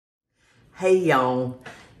Hey y'all,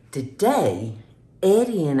 today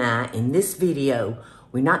Eddie and I, in this video,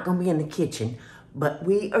 we're not going to be in the kitchen, but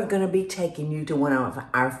we are going to be taking you to one of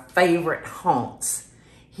our favorite haunts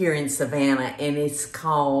here in Savannah, and it's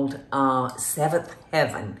called Seventh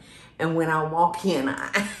Heaven. And when I walk in,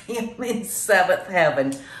 I am in Seventh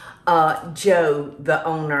Heaven. Joe, the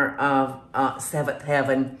owner of Seventh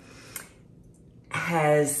Heaven,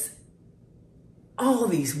 has all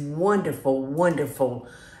these wonderful,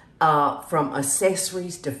 from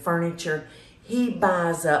accessories to furniture. He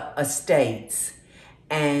buys up estates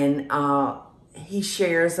and he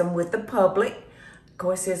shares them with the public. Of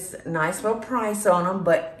course, it's a nice little price on them,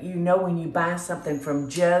 but you know when you buy something from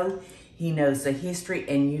Joe, he knows the history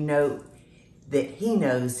and you know that he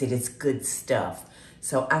knows that it's good stuff.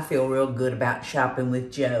 So I feel real good about shopping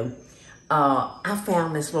with Joe. I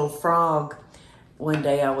found this little frog. One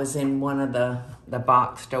day I was in one of the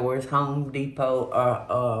box stores, Home Depot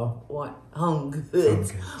or Home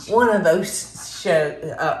Goods, one of those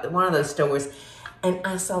stores, and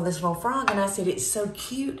I saw this little frog and I said, it's so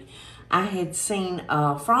cute. I had seen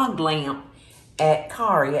a frog lamp at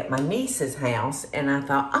Kari at my niece's house, and I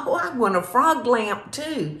thought, oh, I want a frog lamp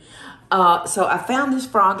too. So I found this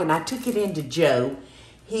frog and I took it into Joe.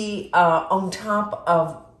 He, on top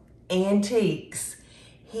of antiques,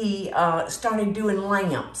 he started doing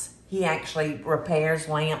lamps. He actually repairs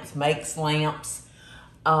lamps, makes lamps.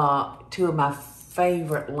 Two of my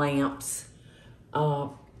favorite lamps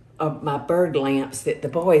are my bird lamps that the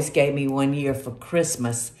boys gave me one year for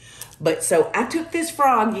Christmas. But so I took this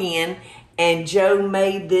frog in, and Joe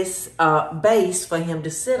made this base for him to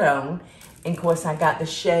sit on. And of course, I got the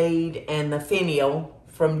shade and the finial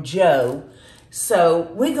from Joe. So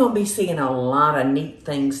we're gonna be seeing a lot of neat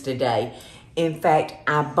things today. In fact,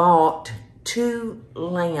 I bought 2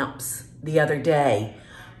 lamps the other day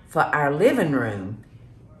for our living room.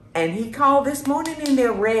 And he called this morning and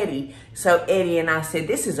they're ready. So Eddie and I said,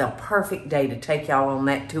 this is a perfect day to take y'all on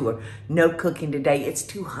that tour. No cooking today. It's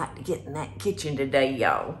too hot to get in that kitchen today,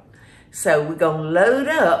 y'all. So we're gonna load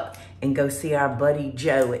up and go see our buddy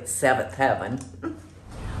Joe at Seventh Heaven.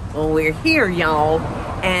 Well, we're here, y'all.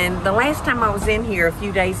 And the last time I was in here a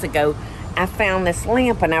few days ago, I found this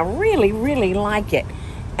lamp and I really like it.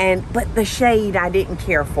 But the shade I didn't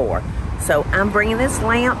care for. So I'm bringing this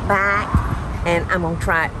lamp back and I'm gonna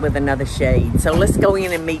try it with another shade. So let's go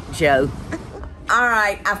in and meet Joe. All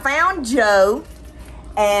right, I found Joe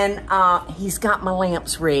and he's got my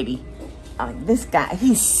lamps ready. This guy,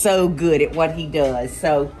 he's so good at what he does.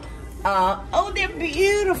 So, oh, they're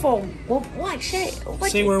beautiful. Well, what shade?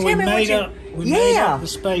 See where we made up the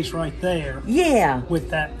space right there. Yeah. With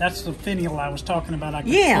that, that's the finial I was talking about. I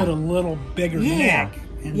could put a little bigger neck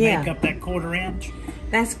and make up that 1/4 inch.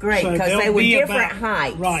 That's great, because they were different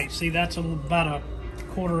heights. Right, see, that's about a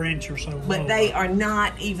 1/4 inch or so But lower. they are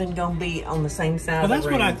not even going to be on the same side of the room.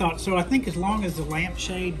 Well, that's what I thought. So I think as long as the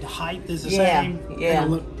lampshade height is the same, it'll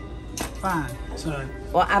look fine. So.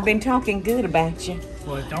 Well, I've been talking good about you.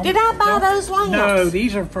 Well, Did I buy those lamps? No,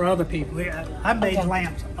 these are for other people. I made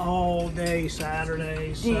lamps all day,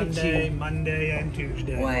 Saturday, Sunday, Monday, and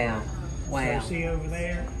Tuesday. Wow. So see over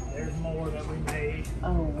there? There's more that we made.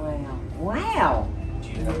 Oh, wow. Wow.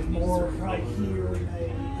 There's more right here we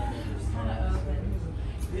made.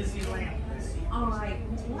 Busy lamp. All right.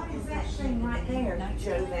 What is that thing right there,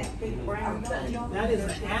 Joe? That big brown thing? That is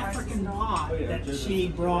an African pot that she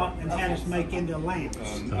brought and had us make into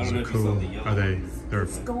lamps. Those are cool. Are they? They're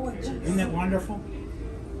gorgeous. Isn't that wonderful?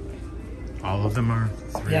 All of them are?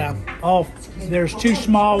 Yeah. Oh, there's 2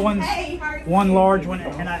 small ones, 1 large one,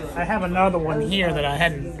 and I have another one here that I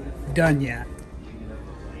hadn't done yet.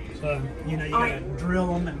 So, you know, you gotta drill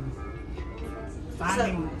them, and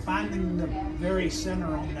finding the very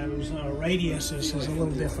center on those radiuses is a little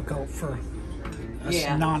difficult for us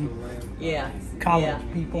non-college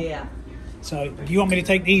people. Yeah. So, do you want me to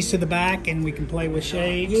take these to the back and we can play with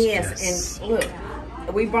shades? Yes. And look,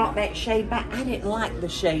 we brought that shade back. I didn't like the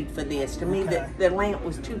shade for this. To me, the lamp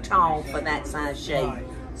was too tall for that size shade. Right.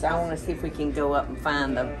 So I want to see if we can go up and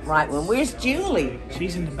find the right one. Where's Julie?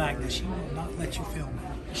 She's in the back, but she will not let you film her.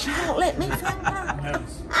 She won't let me film her? No,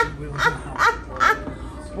 she will not.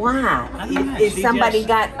 Why? If somebody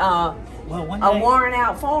got a warrant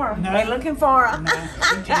out for her, they're looking for her. No,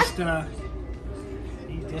 she's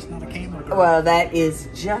just not a camera girl. Well, that is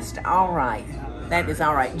just all right. That is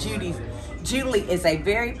all right. Julie is a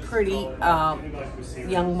very pretty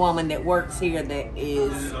young woman that works here that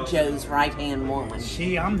is Joe's right-hand woman.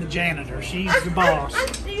 I'm the janitor. She's the boss.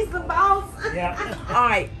 She's the boss? Yeah. All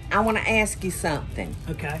right, I want to ask you something.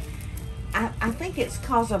 Okay. I think it's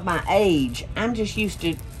because of my age. I'm just used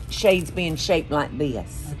to shades being shaped like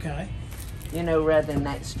this. Okay. You know, rather than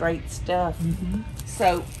that straight stuff.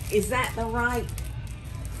 So, is that the right?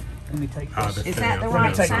 Let me take this. Is that the Let right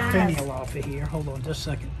me take size? the finial off of here. Hold on just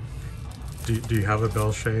a second. Do you have a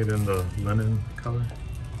bell shade in the linen color?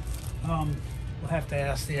 We'll have to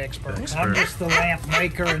ask the expert. The I'm expert. just the lamp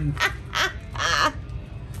maker and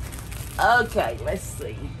Okay, let's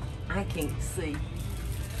see. I can't see.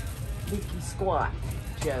 Vicky squat,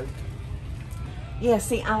 Joe. Yeah,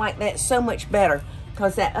 see, I like that so much better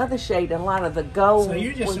because that other shade, a lot of the gold. so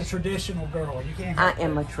you're just a was- traditional girl. You can't I help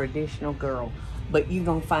am it. a traditional girl, but you're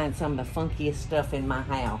gonna find some of the funkiest stuff in my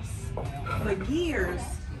house. For years,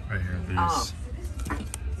 Right here, these.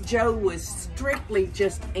 Joe was strictly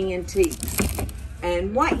just antiques.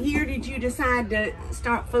 And what year did you decide to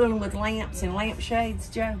start fooling with lamps and lampshades,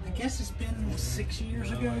 Joe? I guess it's been 6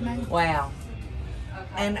 years ago now. Wow.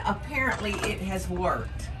 And apparently it has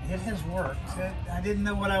worked. It has worked. I didn't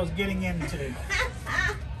know what I was getting into.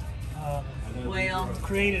 Well,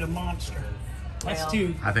 Created a monster. That's Well,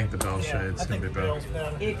 too. I think the bell Yeah, shade's I gonna think be the better. bell's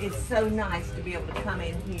better. it is so nice to be able to come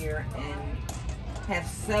in here and have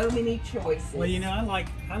so many choices. Well, you know, I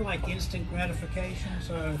like instant gratification.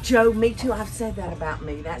 So Joe, me too. I've said that about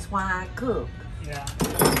me. That's why I cook. yeah.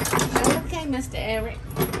 Okay, Mr. Eric.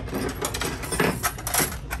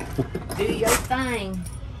 Do your thing.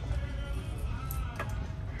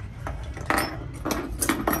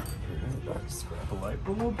 Scrap a light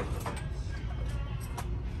bulb.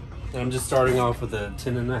 I'm just starting off with a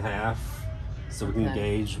 10.5, so we can Okay.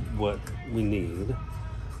 gauge what we need.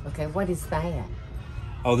 Okay, what is that?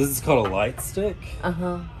 Oh, this is called a light stick.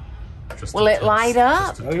 Uh-huh. Just Will to it test- light up?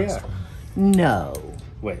 just to Oh, test yeah. one. No.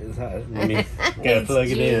 Wait, is that? Let me gotta It's plug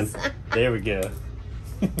it in. juice. There we go.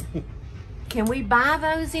 Can we buy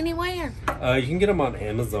those anywhere? You can get them on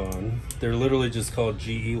Amazon. They're literally just called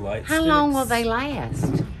GE light How sticks. long will they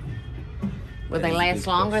last? Will they That is a last good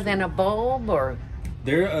longer question. than a bulb or?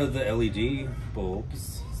 They're the LED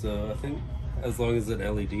bulbs, so I think as long as it's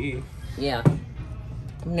an LED. Yeah.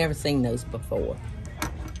 I've never seen those before.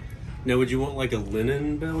 Now, would you want like a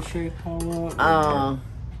linen bell shape, Paula?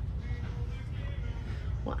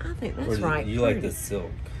 Well, I think Or that's do right. you like pretty. the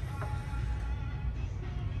silk?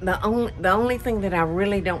 The only thing that I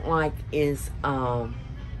really don't like is The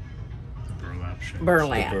burlap shade.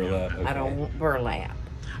 burlap. The burlap, I don't okay. want burlap.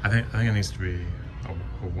 I think it needs to be a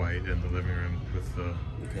white in the living room with the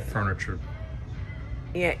Okay. furniture.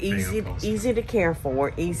 Yeah, easy upholstered. easy to care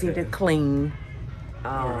for, easy to Okay. clean.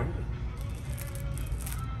 Alright.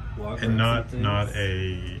 Walk And around some not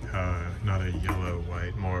things. a yellow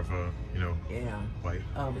white, more of a Yeah, white,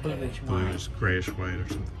 bluish white. bluish, grayish white or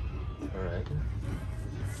something. Alright.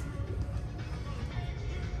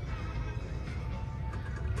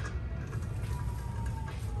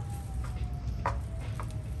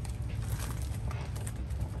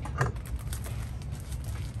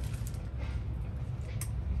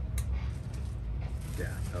 Yeah,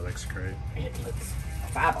 that looks great. It looks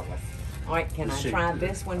fabulous. All right, can The I shape try is-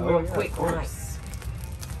 this one Oh, real yeah, quick? of Right. course.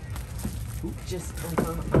 Just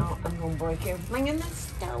I'm gonna break everything in the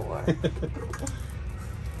store.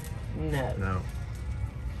 No, No,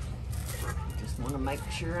 just want to make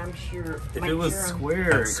sure I'm sure. If make it was sure I'm- square,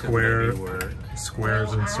 That's it could square. maybe work. squares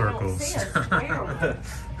Well, and I don't circles. see a square one.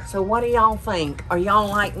 So what do y'all think? Are y'all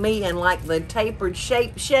like me and like the tapered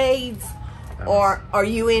shape shades? That Or one's- are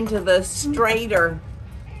you into the straighter?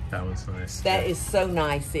 That one's nice. That is so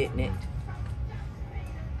nice, isn't it?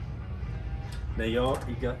 Now, y'all,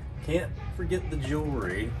 can't forget the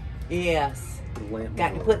jewelry. Yes. The lamp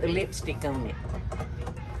Got to put the jewelry. lipstick on it.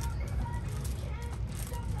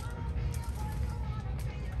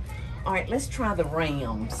 All right, let's try the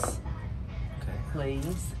Rams, Okay.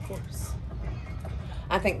 please. Of course.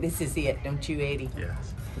 I think this is it, don't you, Eddie?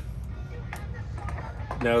 Yes.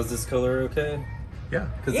 Now, is this color okay? Yeah.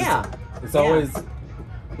 'Cause Yeah. It's Yeah. always.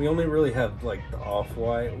 We only really have like the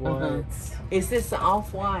off-white Uh-huh. whites. Is this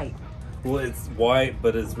off-white? Well, it's white,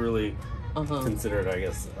 but it's really Uh-huh. considered, I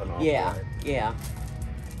guess, an off-white. Yeah, yeah.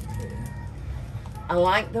 I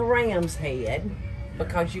like the ram's head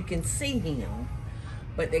because you can see him,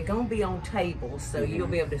 but they're gonna be on tables, so you'll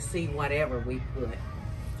be able to see whatever we put.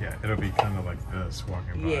 Yeah, it'll be kind of like this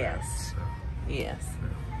walking by. Yes. So, Yes.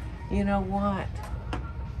 You know what?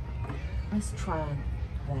 Let's try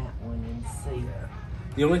that one and see.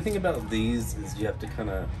 The only thing about these is you have to kind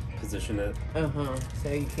of position it So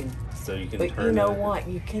you can. so you can But turn you know it. what?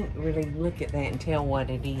 You can't really look at that and tell what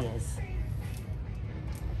it is.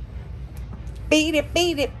 Beat it,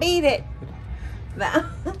 beat it, beat it. I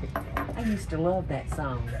used to love that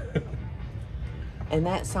song. And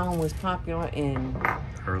that song was popular in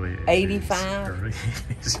early 80s. 85? Early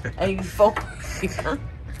 80s. 84.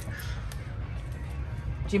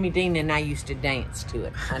 Jimmy Dean and I used to dance to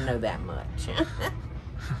it. I know that much.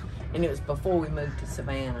 And it was before we moved to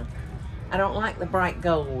Savannah. I don't like the bright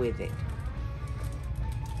gold with it.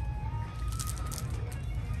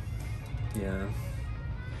 Yeah.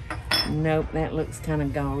 Nope, that looks kind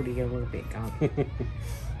of gaudy, a little bit gaudy.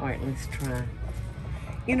 All right, let's try.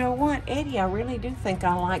 You know what, Eddie, I really do think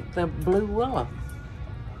I like the blue willow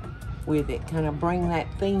with it. Kind of bring that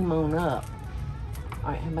theme on up.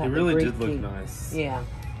 All right, how about It the really did Greek look nice. Yeah.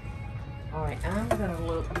 All right, I'm gonna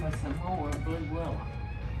look for some more blue willow.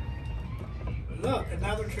 Look,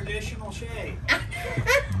 another traditional shade.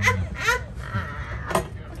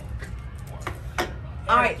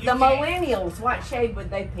 All right, the millennials, what shade would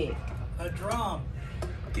they pick? A drum.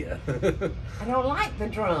 Yeah. I don't like the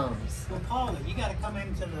drums. Well, Paula, you got to come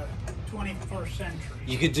into the 21st century.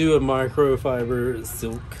 You could do a microfiber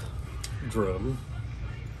silk drum.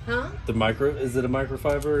 Huh? Is it a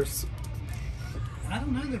microfiber? I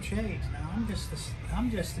don't know the shades now. I'm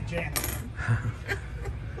just a janitor.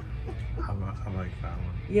 I like that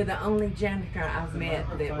one. You're the only janitor I've met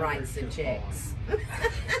that writes the checks.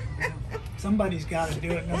 Somebody's got to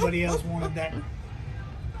do it. Nobody else wanted that.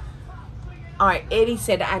 All right, Eddie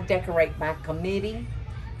said I decorate by committee.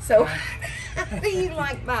 So how do you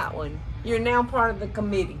like that one? You're now part of the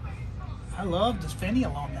committee. I love the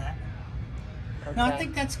finial on that. Okay. No, I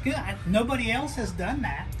think that's good. Nobody else has done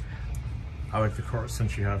that. I like the coral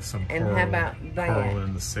since you have some And coral, how about that? coral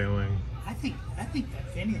in the ceiling. I think that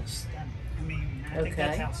finial's stunning. I mean, I think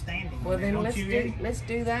that's outstanding. Well, then Don't let's you, Eddie?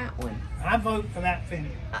 do that one. I vote for that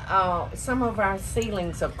finial. Some of our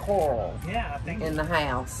ceilings are coral Yeah, I think in the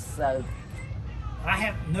house, so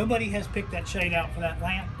nobody has picked that shade out for that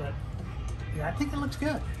lamp, but yeah, I think it looks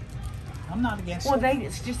good. I'm not against it.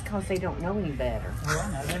 it's just because they don't know any better.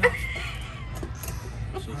 Well, no, they're not.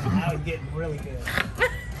 Now it's getting really good.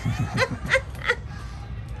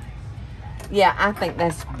 Yeah, I think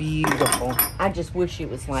that's beautiful. I just wish it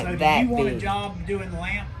was like So that do you want big. a job doing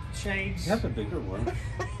lamp shades? You have a bigger one.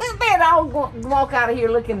 They'd all walk out of here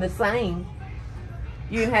looking the same.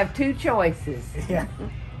 You have two choices. Yeah.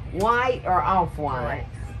 White or off-white. Right.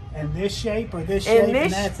 And this shape or this shape,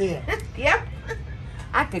 and that's it. Yep.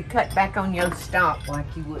 I could cut back on your stock like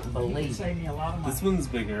you wouldn't You can believe. save me a lot of money. This one's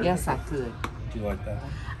bigger. Yes, I could. Do you like that?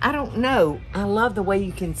 I don't know. I love the way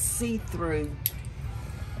you can see through.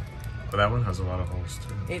 But that one has a lot of holes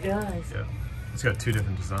too. It does. Yeah. It's got two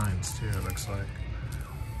different designs too, it looks like.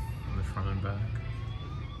 On the front and back.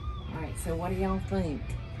 All right, so what do y'all think?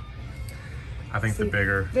 I think the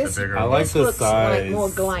bigger. I like this the looks size. like more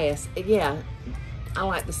glass. Yeah, I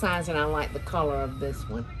like the size and I like the color of this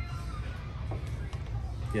one.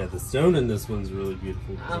 Yeah, the stone in this one's really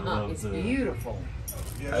beautiful. I love It's the- beautiful.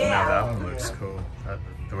 Yeah, that one looks cool.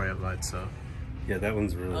 The way it lights up. Yeah, that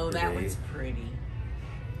one's really Oh, pretty. that one's pretty.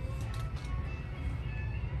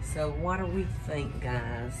 So what do we think,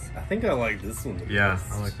 guys? I think I like this one the Yeah,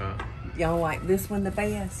 best. I like that. Y'all like this one the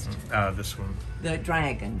best? This one. The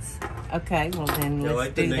dragons. Okay, well then Yeah, I let's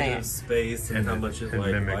like the do negative that. space and how much it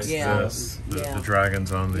like mimics lights Yeah. up. this. The Yeah.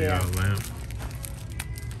 dragons on the Yeah. lamp.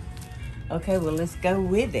 Okay, well let's go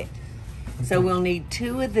with it. So we'll need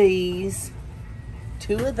 2 of these,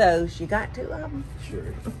 2 of those. You got 2 of them?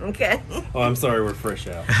 Sure. Okay. Oh, I'm sorry, we're fresh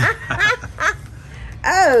out.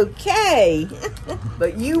 Okay.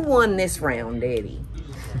 But you won this round, Eddie.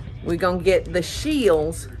 We're going to get the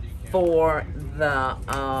shields for the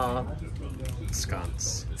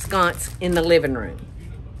Sconce. sconce in the living room.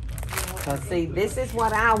 Because, see, this is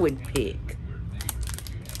what I would pick.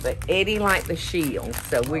 But Eddie liked the shield,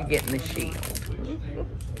 so we're getting the shield.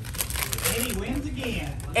 Eddie wins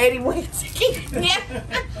again. Eddie wins again. Yeah.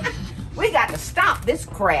 We got to stop this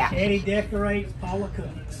crap. Eddie decorates, Paula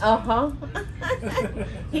cooks. Uh-huh.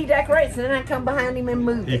 He decorates, and then I come behind him and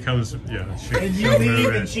move He it. comes, yeah. And you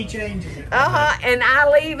leave and she changes it. Uh-huh, and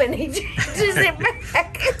I leave, and he changes it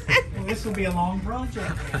back. Well, this will be a long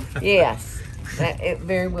project. Yes, that it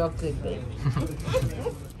very well could be.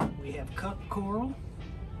 We have cup coral.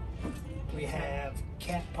 We have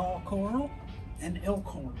cat paw coral and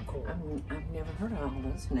elkhorn coral. I've never heard of all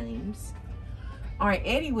those names. All right,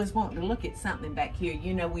 Eddie was wanting to look at something back here.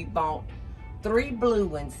 You know, we bought 3 blue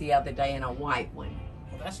ones the other day and a white one.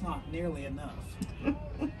 Well, that's not nearly enough.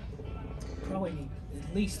 Probably need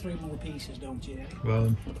at least 3 more pieces, don't you, Eddie?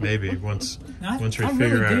 Well, maybe once Now, once we I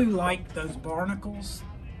figure really out. do like those barnacles.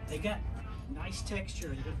 They got nice texture.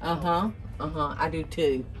 And good Uh-huh, I do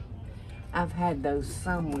too. I've had those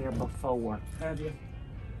somewhere before. Have you?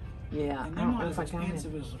 Yeah, And I they're don't not know as if I got it.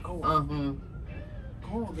 expensive as the coral. Uh-huh,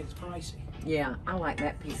 Coral gets pricey. yeah, I like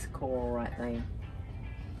that piece of coral right there.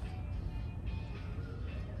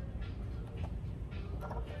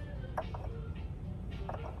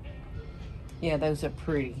 Yeah, those are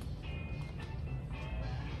pretty.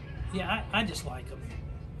 Yeah, I just like them.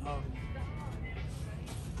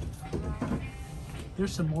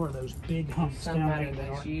 There's some more of those big humps down Somebody there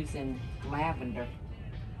that was are using lavender.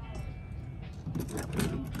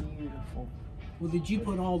 Beautiful. Well, did you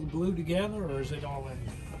put all the glue together, or is it all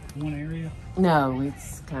in one area? No,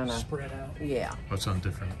 it's kind of spread out. Yeah. Oh, it's on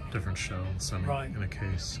different shelves, Right. in a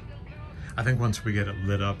case. I think once we get it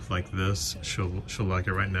lit up like this, she'll like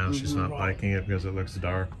it. Right now, she's not Right. liking it because it looks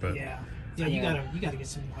dark. But Yeah, you gotta get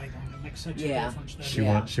some light on it. It makes such a difference.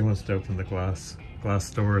 she wants to open the glass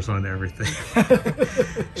doors on everything.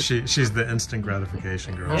 she's the instant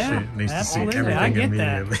gratification girl. Yeah, She needs to see absolutely. I everything get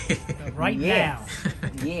that. immediately. Right Yes. now.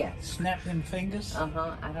 Yes. Snap them fingers. I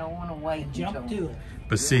don't want to wait. Jump until... to it.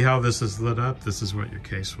 But see how this is lit up? This is what your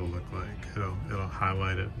case will look like. It'll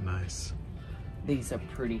highlight it nice. These are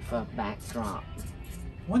pretty for backdrop.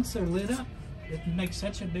 Once they're lit up, it makes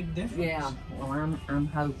such a big difference. Yeah. Well, I'm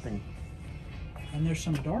hoping. And there's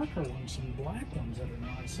some darker ones, some black ones that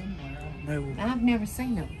are nice somewhere. I don't know. I've never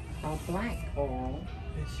seen a black coral.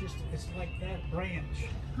 It's like that branch.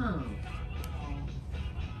 Huh.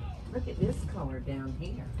 Look at this color down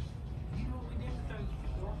here.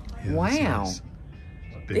 Yeah, Wow. nice.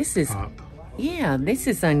 Big This is pop. Yeah, this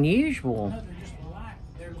is unusual. No, they're just black.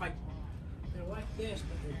 They're like this,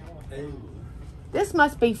 but they're black. This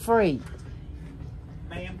must be free.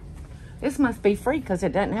 Ma'am? This must be free because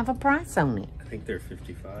it doesn't have a price on it. I think they're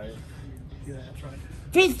 55. Yeah, that's right.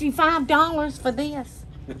 $55 for this.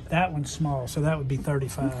 That one's small, so that would be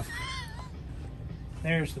 35.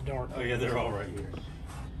 There's the dark. Oh yeah, they're all right here.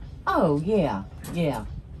 Oh, yeah, yeah.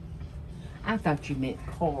 I thought you meant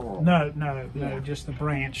coral. No, Yeah. just the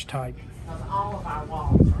branch type. All of our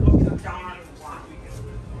walls are dark white.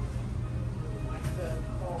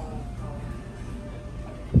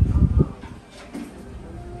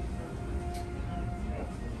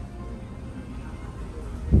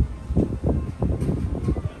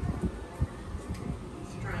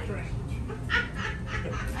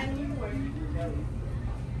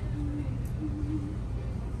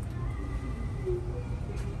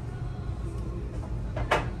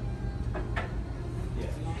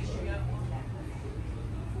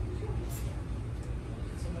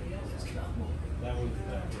 That one's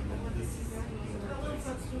back.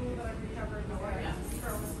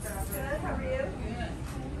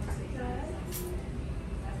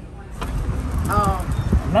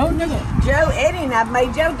 Loading it up. Joe, Eddie, and I've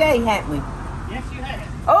made your day, haven't we? Yes, you have.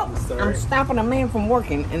 Oh, Sorry. I'm stopping a man from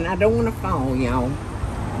working, and I don't want to fall, y'all. All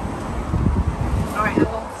right, I'm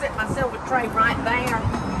going to set my silver tray right there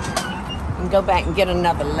and go back and get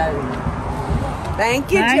another load.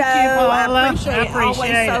 Thank you, Thank Joe. you, Paula. I appreciate it. Always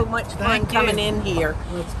Appreciate so it. much fun Thank coming you. in here.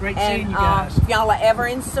 Well, it's great And seeing you guys. if y'all are ever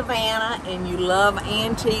in Savannah and you love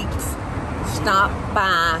antiques, stop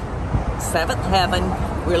by 7th Heaven.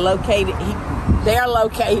 We're located, they're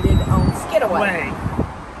located on Skidaway.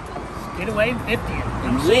 Skidaway and 50th.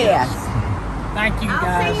 Come see Yes. us. Thank you, I'll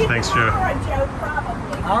guys. see you Thanks, Joe. tomorrow, Joe,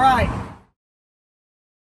 probably. All right.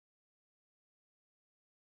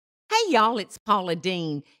 Hey y'all, it's Paula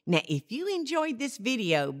Deen. Now, if you enjoyed this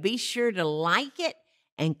video, be sure to like it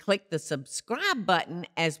and click the subscribe button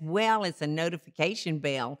as well as the notification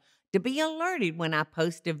bell to be alerted when I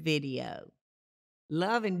post a video.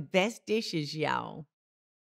 Love and best dishes, y'all.